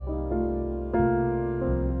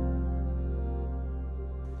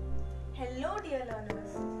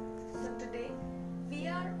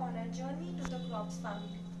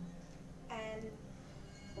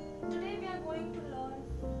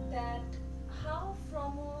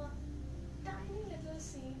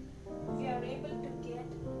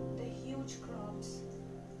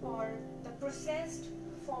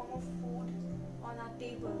form of food on our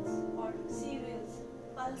tables, or cereals,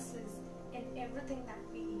 pulses, in everything that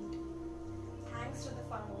we eat, thanks to the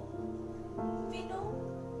farmer. We know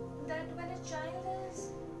that when a child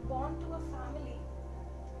is born to a family,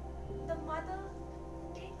 the mother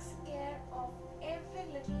takes care of every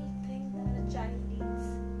little thing that a child needs.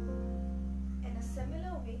 In a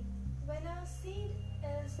similar way, when a seed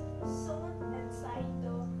is sown inside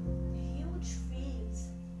the huge fields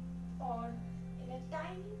or in a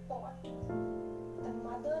tiny pot, the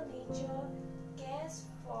mother nature cares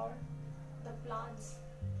for the plants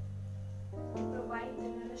to provide the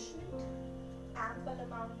nourishment, ample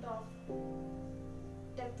amount of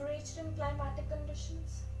temperature and climatic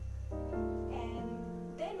conditions, and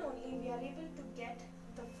then only we are able to get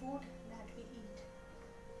the food that we eat.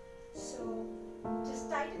 So just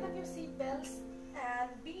tighten up your seat belts and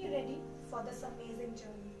be ready for this amazing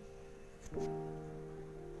journey.